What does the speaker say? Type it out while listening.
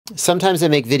Sometimes I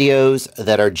make videos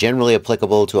that are generally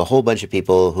applicable to a whole bunch of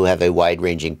people who have a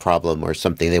wide-ranging problem or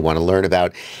something they want to learn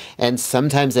about. And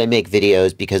sometimes I make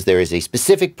videos because there is a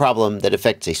specific problem that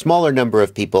affects a smaller number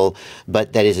of people,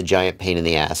 but that is a giant pain in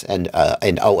the ass. And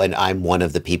I'm one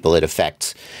of the people it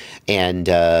affects. And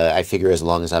I figure as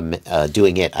long as I'm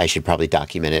doing it, I should probably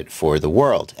document it for the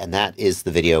world. And that is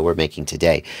the video we're making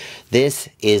today. This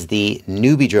is the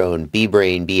Newbeedrone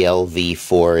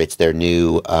BLV4. It's their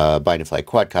new bind and fly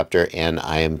quadcopter, and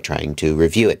I am trying to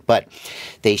review it. But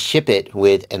they ship it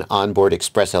with an onboard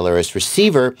Express ELRS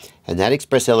receiver, and that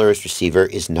Express ELRS receiver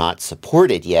is not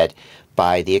supported yet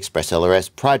by the Express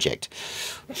ELRS project.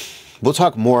 We'll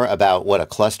talk more about what a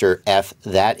cluster F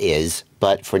that is,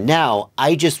 but for now,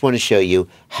 I just want to show you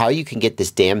how you can get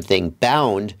this damn thing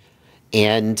bound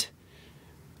and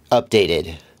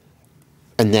updated.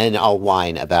 And then I'll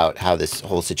whine about how this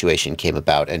whole situation came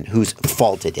about and whose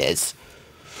fault it is.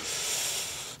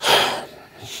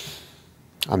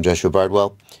 I'm Joshua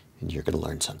Bardwell, and you're going to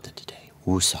learn something today.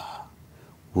 Woosah.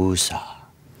 Woosah.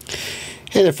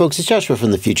 Hey there folks, it's Joshua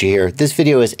from the future here. This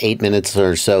video is 8 minutes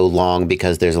or so long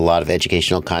because there's a lot of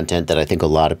educational content that I think a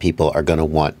lot of people are going to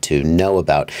want to know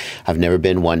about. I've never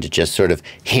been one to just sort of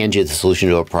hand you the solution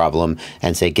to a problem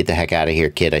and say, get the heck out of here,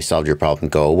 kid, I solved your problem,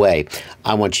 go away.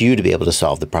 I want you to be able to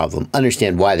solve the problem,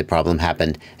 understand why the problem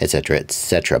happened, etc.,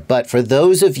 etc. But for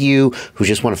those of you who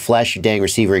just want to flash your dang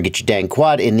receiver and get your dang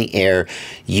quad in the air,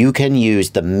 you can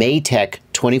use the Maytech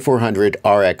 2400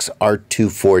 RX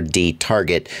R24D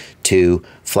target to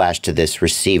flash to this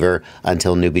receiver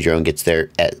until Newbeedrone gets their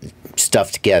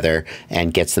stuff together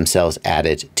and gets themselves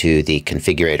added to the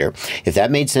configurator. If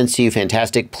that made sense to you,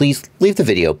 fantastic. Please leave the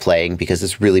video playing because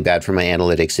it's really bad for my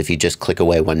analytics if you just click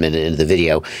away 1 minute into the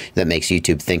video. That makes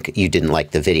YouTube think you didn't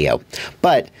like the video.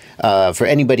 But for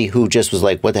anybody who just was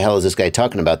like, what the hell is this guy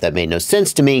talking about? That made no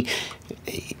sense to me.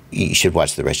 You should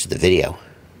watch the rest of the video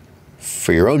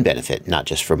for your own benefit, not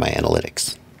just for my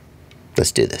analytics.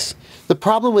 Let's do this. The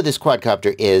problem with this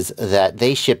quadcopter is that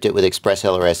they shipped it with Express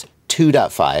ELRS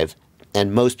 2.5,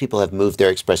 and most people have moved their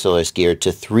Express ELRS gear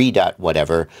to 3.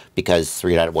 Whatever because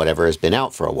 3. Whatever has been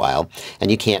out for a while, and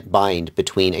you can't bind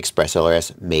between Express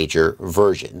ELRS major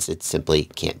versions. It simply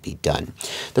can't be done.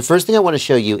 The first thing I want to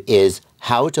show you is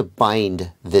how to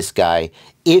bind this guy.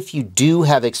 If you do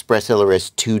have Express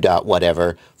ELRS 2.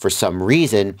 Whatever for some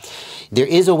reason, there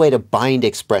is a way to bind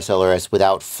Express ELRS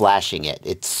without flashing it.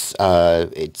 It's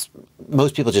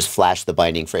most people just flash the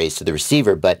binding phrase to the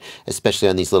receiver, but especially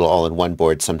on these little all-in-one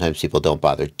boards, sometimes people don't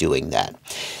bother doing that.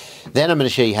 Then I'm going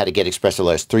to show you how to get Express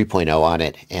ELRS 3.0 on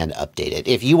it and update it.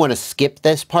 If you want to skip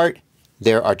this part,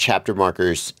 there are chapter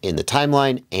markers in the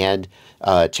timeline and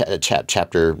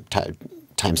chapter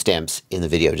timestamps in the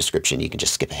video description. You can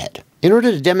just skip ahead. In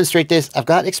order to demonstrate this, I've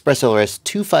got Express ELRS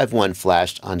 251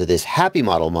 flashed onto this Happy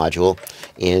Model module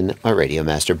in my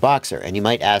Radiomaster Boxer. And you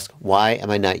might ask, why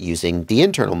am I not using the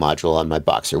internal module on my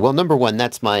Boxer? Well, number one,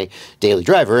 that's my daily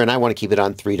driver, and I want to keep it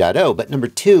on 3.0. But number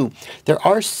two, there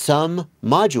are some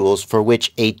modules for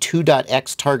which a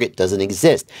 2.x target doesn't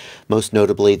exist, most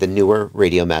notably the newer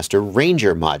Radiomaster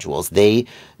Ranger modules. They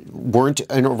weren't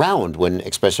around when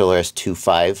Express ELRS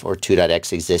 2.5 or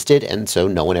 2.x existed, and so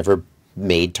no one ever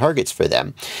made targets for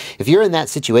them. If you're in that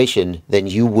situation, then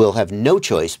you will have no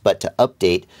choice but to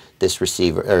update this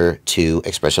receiver to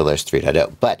Express ELRS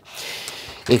 3.0. But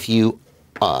if you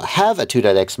have a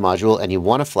 2.x module and you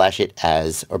want to flash it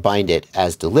as, or bind it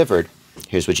as delivered,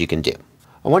 here's what you can do.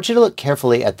 I want you to look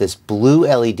carefully at this blue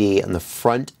LED on the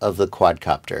front of the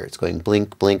quadcopter. It's going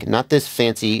blink, blink, not this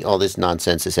fancy, all this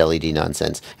nonsense, this LED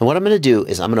nonsense. And what I'm going to do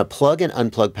is I'm going to plug and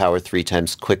unplug power 3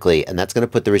 times quickly, and that's going to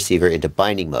put the receiver into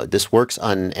binding mode. This works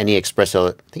on any Express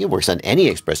ELRS, I think it works on any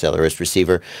Express ELRS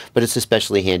receiver, but it's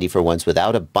especially handy for ones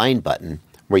without a bind button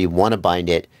where you want to bind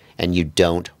it and you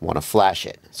don't want to flash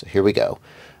it. So here we go.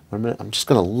 I'm just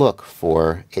going to look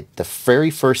for it the very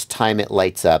first time it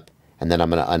lights up, and then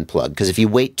I'm going to unplug. Because if you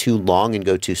wait too long and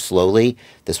go too slowly,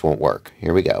 this won't work.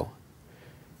 Here we go.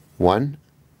 1,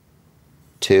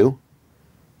 2,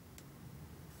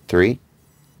 3.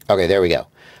 Okay, there we go.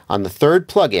 On the third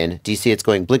plug-in, do you see it's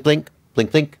going blink, blink,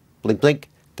 blink, blink, blink, blink?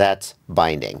 That's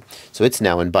binding. So it's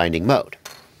now in binding mode.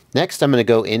 Next, I'm going to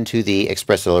go into the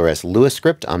Express ELRS Lua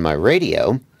script on my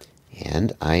radio,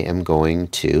 and I am going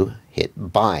to hit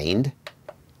bind.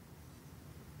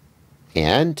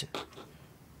 And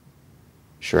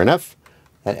sure enough,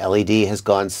 that LED has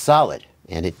gone solid.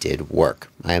 and it did work.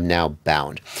 I am now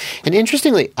bound. And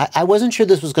interestingly, I wasn't sure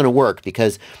this was going to work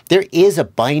because there is a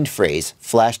bind phrase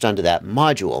flashed onto that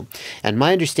module. And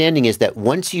my understanding is that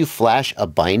once you flash a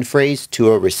bind phrase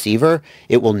to a receiver,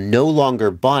 it will no longer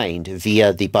bind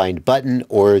via the bind button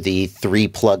or the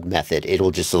 3-plug method.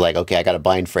 It'll just like, okay, I got a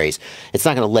bind phrase. It's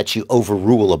not going to let you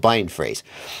overrule a bind phrase.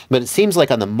 But it seems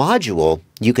like on the module,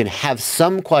 you can have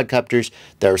some quadcopters,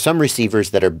 there are some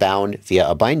receivers that are bound via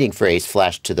a binding phrase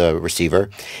flashed to the receiver,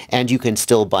 and you can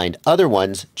still bind other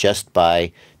ones just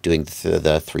by doing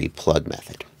the 3-plug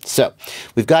method. So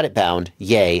we've got it bound,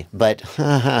 yay, but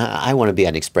I want to be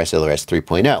on Express ELRS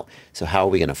 3.0. So how are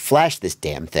we going to flash this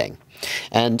damn thing?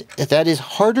 And that is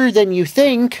harder than you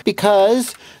think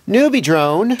because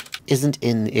Newbeedrone isn't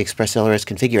in the Express ELRS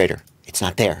configurator. It's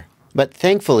not there. But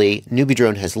thankfully,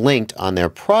 Newbeedrone has linked on their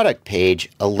product page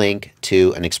a link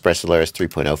to an Express ELRS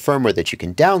 3.0 firmware that you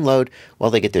can download while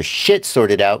they get their shit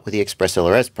sorted out with the Express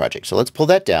ELRS project. So let's pull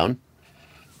that down.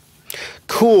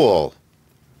 Cool.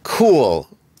 Cool.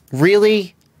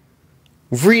 Really?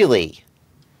 Really?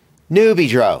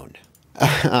 Newbeedrone.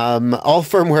 All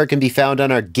firmware can be found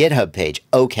on our GitHub page.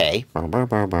 Okay. Aha.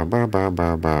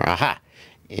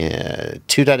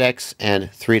 2.x and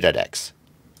 3.x.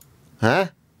 Huh?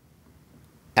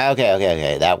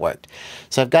 Okay, that worked.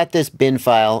 So I've got this bin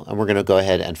file, and we're going to go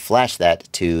ahead and flash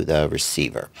that to the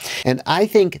receiver. And I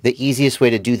think the easiest way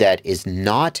to do that is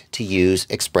not to use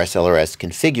Express ELRS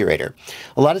configurator.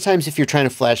 A lot of times if you're trying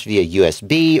to flash via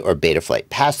USB or Betaflight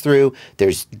pass-through,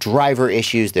 there's driver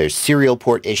issues, there's serial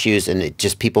port issues, and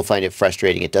people find it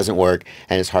frustrating. It doesn't work,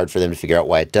 and it's hard for them to figure out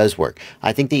why it does work.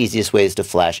 I think the easiest ways to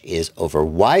flash is over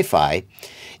Wi-Fi.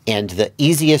 And the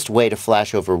easiest way to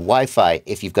flash over Wi-Fi,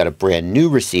 if you've got a brand new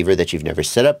receiver that you've never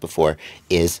set up before,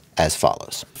 is as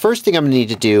follows. First thing I'm going to need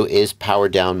to do is power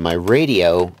down my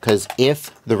radio, because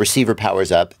if the receiver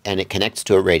powers up and it connects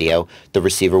to a radio, the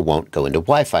receiver won't go into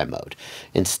Wi-Fi mode.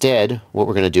 Instead, what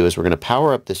we're going to do is we're going to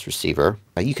power up this receiver.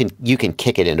 You can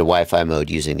kick it into Wi-Fi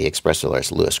mode using the Express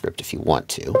ELRS Lua script if you want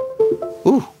to.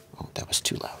 Ooh, oh, that was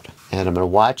too loud. And I'm going to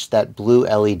watch that blue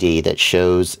LED that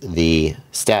shows the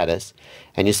status.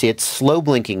 And you see it's slow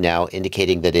blinking now,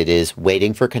 indicating that it is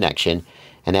waiting for connection.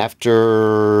 And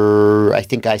after, I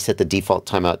think I set the default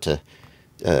timeout to,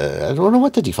 I don't know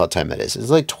what the default time is. It's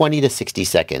like 20 to 60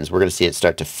 seconds. We're going to see it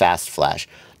start to fast flash.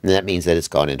 And that means that it's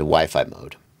gone into Wi-Fi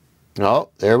mode. Oh,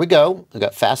 there we go. I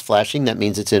got fast flashing. That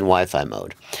means it's in Wi-Fi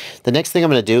mode. The next thing I'm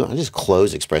going to do, I'll just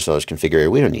close Express ELRS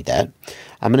configurator. We don't need that.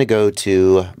 I'm going to go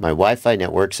to my Wi-Fi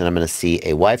networks, and I'm going to see a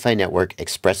Wi-Fi network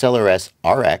Express ELRS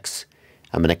RX.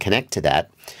 I'm going to connect to that.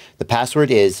 The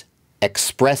password is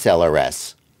Express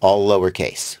ELRS, all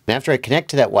lowercase. And after I connect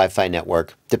to that Wi-Fi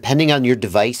network, depending on your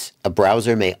device, a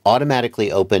browser may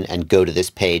automatically open and go to this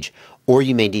page, or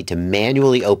you may need to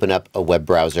manually open up a web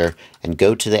browser and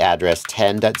go to the address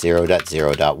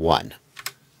 10.0.0.1.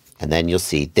 And then you'll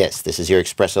see this. This is your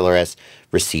Express ELRS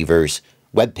receiver's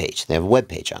web page. They have a web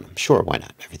page on them. Sure, why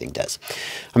not? Everything does.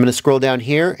 I'm going to scroll down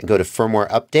here and go to Firmware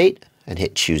Update and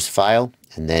hit Choose File,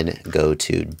 and then go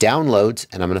to Downloads,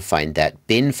 and I'm going to find that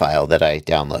bin file that I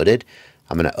downloaded.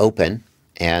 I'm going to open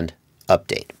and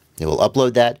update. It will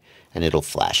upload that, and it'll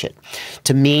flash it.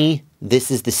 To me,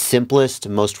 this is the simplest,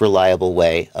 most reliable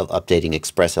way of updating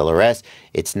Express ELRS.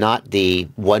 It's not the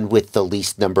one with the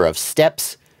least number of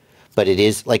steps, but it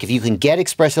is, like, if you can get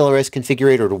Express ELRS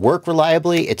configurator to work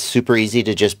reliably, it's super easy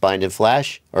to just bind and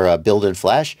flash, or build and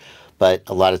flash. But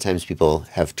a lot of times people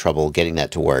have trouble getting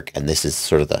that to work, and this is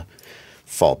sort of the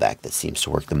fallback that seems to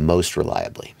work the most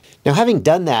reliably. Now, having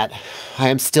done that, I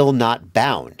am still not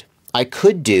bound. I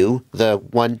could do the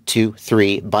 1, 2,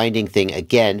 3 binding thing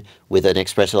again with an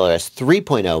Express ELRS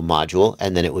 3.0 module,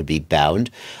 and then it would be bound.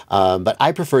 But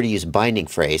I prefer to use binding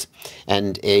phrase.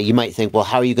 And you might think, well,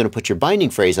 how are you going to put your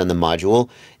binding phrase on the module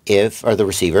or the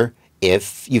receiver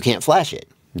if you can't flash it?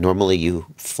 Normally you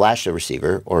flash a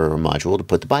receiver or a module to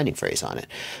put the binding phrase on it.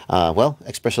 Well,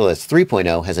 Express ELRS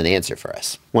 3.0 has an answer for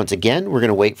us. Once again, we're going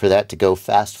to wait for that to go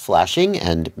fast flashing,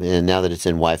 and now that it's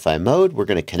in Wi-Fi mode, we're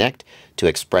going to connect to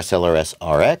Express ELRS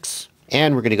RX,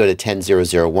 and we're going to go to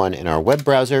 10.0.0.1 in our web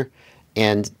browser,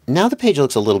 and now the page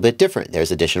looks a little bit different.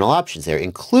 There's additional options there,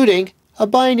 including a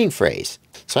binding phrase.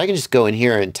 So I can just go in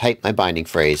here and type my binding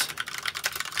phrase.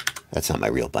 That's not my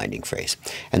real binding phrase.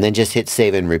 And then just hit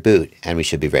save and reboot, and we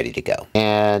should be ready to go.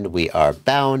 And we are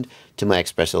bound to my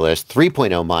Express ELRS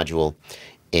 3.0 module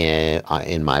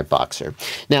in my Boxer.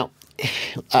 Now,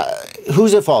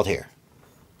 who's at fault here?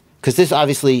 Because this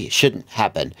obviously shouldn't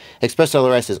happen. Express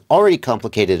ELRS is already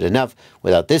complicated enough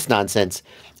without this nonsense.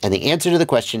 And the answer to the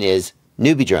question is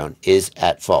Newbeedrone is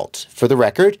at fault. For the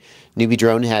record,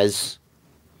 Newbeedrone has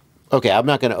okay, I'm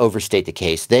not going to overstate the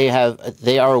case. They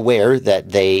are aware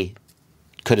that they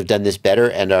could have done this better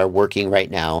and are working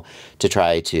right now to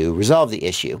try to resolve the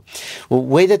issue. Well, the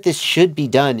way that this should be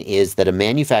done is that a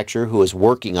manufacturer who is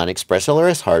working on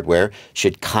ExpressLRS hardware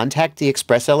should contact the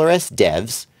ExpressLRS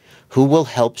devs who will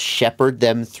help shepherd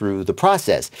them through the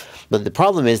process. But the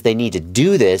problem is they need to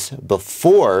do this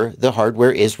before the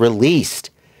hardware is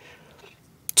released.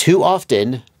 Too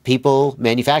often,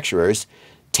 manufacturers,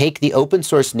 take the open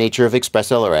source nature of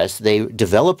ExpressLRS, they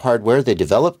develop hardware, they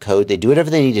develop code, they do whatever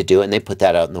they need to do, and they put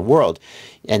that out in the world.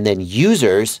 And then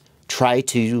users try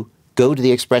to go to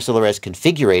the ExpressLRS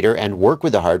configurator and work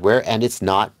with the hardware, and it's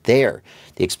not there.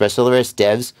 The ExpressLRS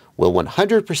devs will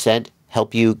 100%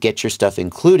 help you get your stuff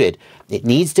included. It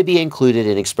needs to be included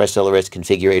in ExpressLRS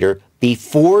configurator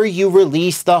before you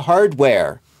release the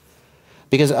hardware.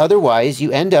 Because otherwise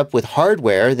you end up with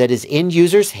hardware that is in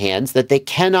users' hands that they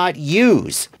cannot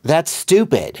use. That's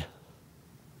stupid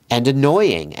and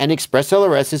annoying. And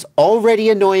ExpressLRS is already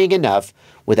annoying enough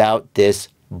without this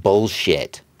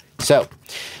bullshit. So,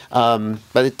 by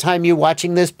the time you're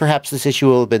watching this, perhaps this issue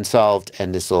will have been solved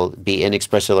and this will be in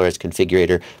ExpressLRS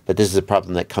configurator. But this is a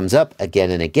problem that comes up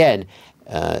again and again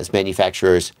as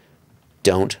manufacturers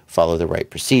don't follow the right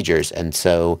procedures. And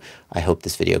so I hope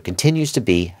this video continues to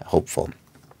be hopeful.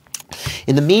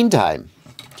 In the meantime,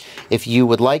 if you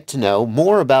would like to know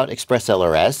more about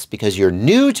ExpressLRS, because you're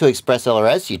new to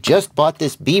ExpressLRS, you just bought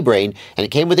this B-Brain and it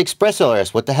came with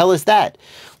ExpressLRS. What the hell is that?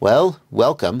 Well,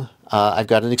 welcome. I've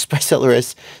got an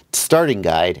ExpressLRS starting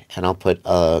guide, and I'll put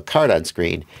a card on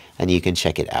screen, and you can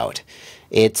check it out.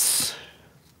 This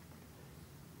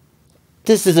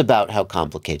is about how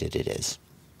complicated it is.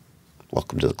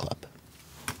 Welcome to the club.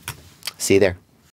 See you there.